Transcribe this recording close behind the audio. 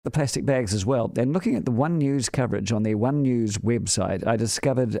the plastic bags as well. And looking at the OneNews coverage on their OneNews website, I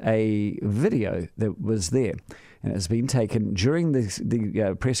discovered a video that was there. And it's been taken during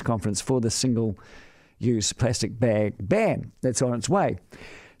the press conference for the single-use plastic bag ban that's on its way.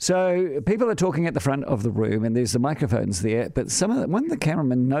 So people are talking at the front of the room, and there's the microphones there. But one of the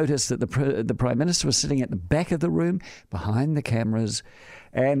cameramen noticed that the Prime Minister was sitting at the back of the room, behind the cameras,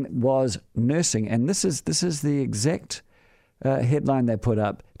 and was nursing. And this is the exact headline they put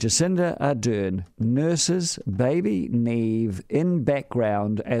up. Jacinda Ardern nurses baby Neve in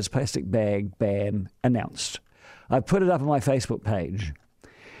background as plastic bag ban announced. I put it up on my Facebook page.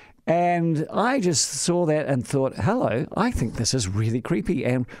 And I just saw that and thought, hello, I think this is really creepy.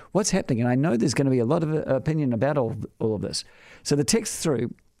 And what's happening? And I know there's going to be a lot of opinion about all of this. So the text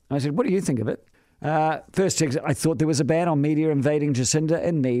through, I said, what do you think of it? First text, I thought there was a ban on media invading Jacinda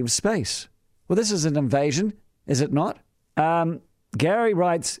and Neve's space. Well, this is an invasion, is it not? Gary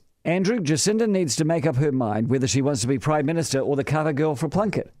writes, Andrew, Jacinda needs to make up her mind whether she wants to be Prime Minister or the cover girl for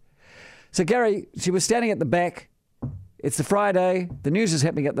Plunkett. So Gary, she was standing at the back. It's the Friday. The news is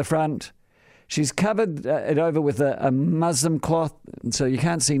happening at the front. She's covered it over with a muslin cloth, so you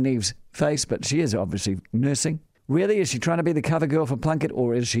can't see Neve's face, but she is obviously nursing. Really, is she trying to be the cover girl for Plunkett,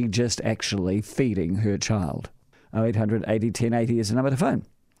 or is she just actually feeding her child? 0800 80 1080 is the number to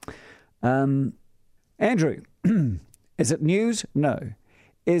phone. Andrew, is it news? No.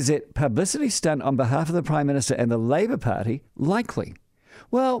 Is it publicity stunt on behalf of the Prime Minister and the Labour Party? Likely.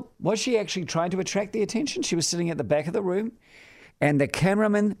 Well, was she actually trying to attract the attention? She was sitting at the back of the room, and the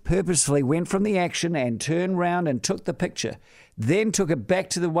cameraman purposefully went from the action and turned round and took the picture, then took it back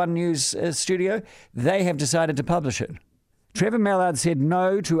to the OneNews studio. They have decided to publish it. Trevor Mallard said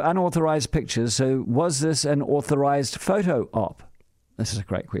no to unauthorised pictures, so was this an authorised photo op? This is a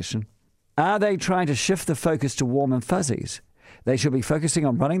great question. Are they trying to shift the focus to warm and fuzzies? They should be focusing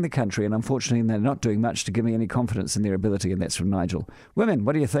on running the country, and unfortunately they're not doing much to give me any confidence in their ability, and that's from Nigel. Women,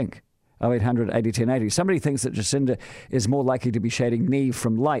 what do you think? 0800 80 1080. Somebody thinks that Jacinda is more likely to be shading Neve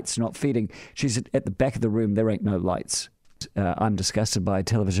from lights, not feeding. She's at the back of the room. There ain't no lights. I'm disgusted by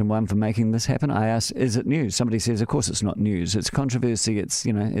Television One for making this happen. I asked, is it news? Somebody says, of course it's not news. It's controversy.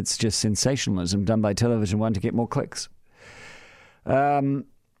 It's just sensationalism done by Television One to get more clicks.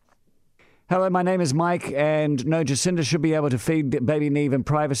 Hello, my name is Mike, and no, Jacinda should be able to feed baby Neve in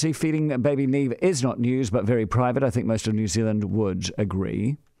privacy. Feeding baby Neve is not news, but very private. I think most of New Zealand would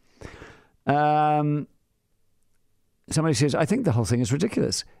agree. Somebody says, I think the whole thing is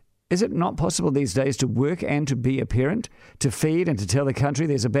ridiculous. Is it not possible these days to work and to be a parent, to feed and to tell the country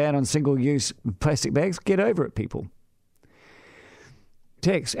there's a ban on single-use plastic bags? Get over it, people.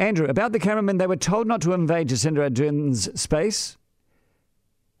 Text, Andrew, about the cameramen, they were told not to invade Jacinda Ardern's space.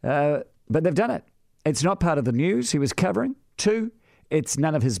 But they've done it. It's not part of the news he was covering. 2, it's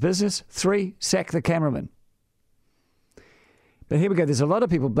none of his business. 3, sack the cameraman. But here we go. There's a lot of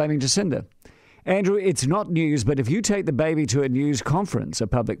people blaming Jacinda. Andrew, it's not news, but if you take the baby to a news conference, a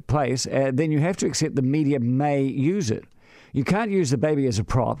public place, then you have to accept the media may use it. You can't use the baby as a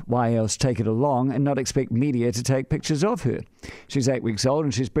prop. Why else take it along and not expect media to take pictures of her? She's 8 weeks old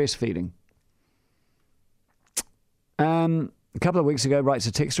and she's breastfeeding. A couple of weeks ago, writes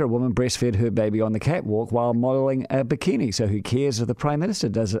a texter, a woman breastfed her baby on the catwalk while modelling a bikini. So who cares if the Prime Minister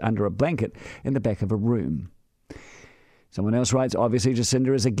does it under a blanket in the back of a room? Someone else writes, obviously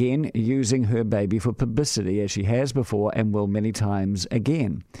Jacinda is again using her baby for publicity, as she has before and will many times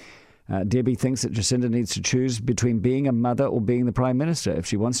again. Debbie thinks that Jacinda needs to choose between being a mother or being the Prime Minister. If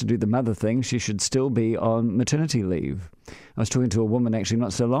she wants to do the mother thing, she should still be on maternity leave. I was talking to a woman actually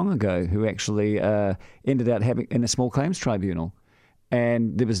not so long ago who actually ended up having in a small claims tribunal,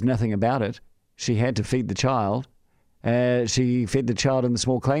 and there was nothing about it. She had to feed the child. She fed the child in the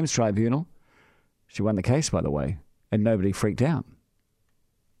small claims tribunal. She won the case, by the way, and nobody freaked out.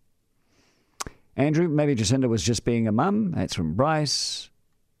 Andrew, maybe Jacinda was just being a mum. That's from Bryce.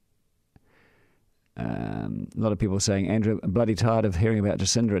 A lot of people saying, Andrew, I'm bloody tired of hearing about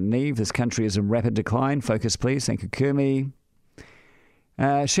Jacinda and Neve. This country is in rapid decline. Focus, please. Thank you, Kermie.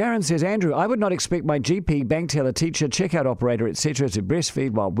 Sharon says, Andrew, I would not expect my GP, bank teller, teacher, checkout operator, etc. to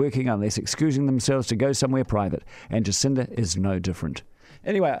breastfeed while working unless excusing themselves to go somewhere private. And Jacinda is no different.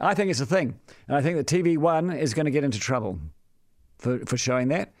 Anyway, I think it's a thing. And I think that TV1 is going to get into trouble for showing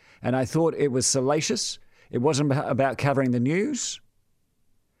that. And I thought it was salacious. It wasn't about covering the news.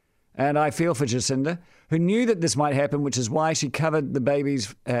 And I feel for Jacinda, who knew that this might happen, which is why she covered the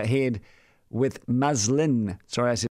baby's head with muslin. Sorry, I said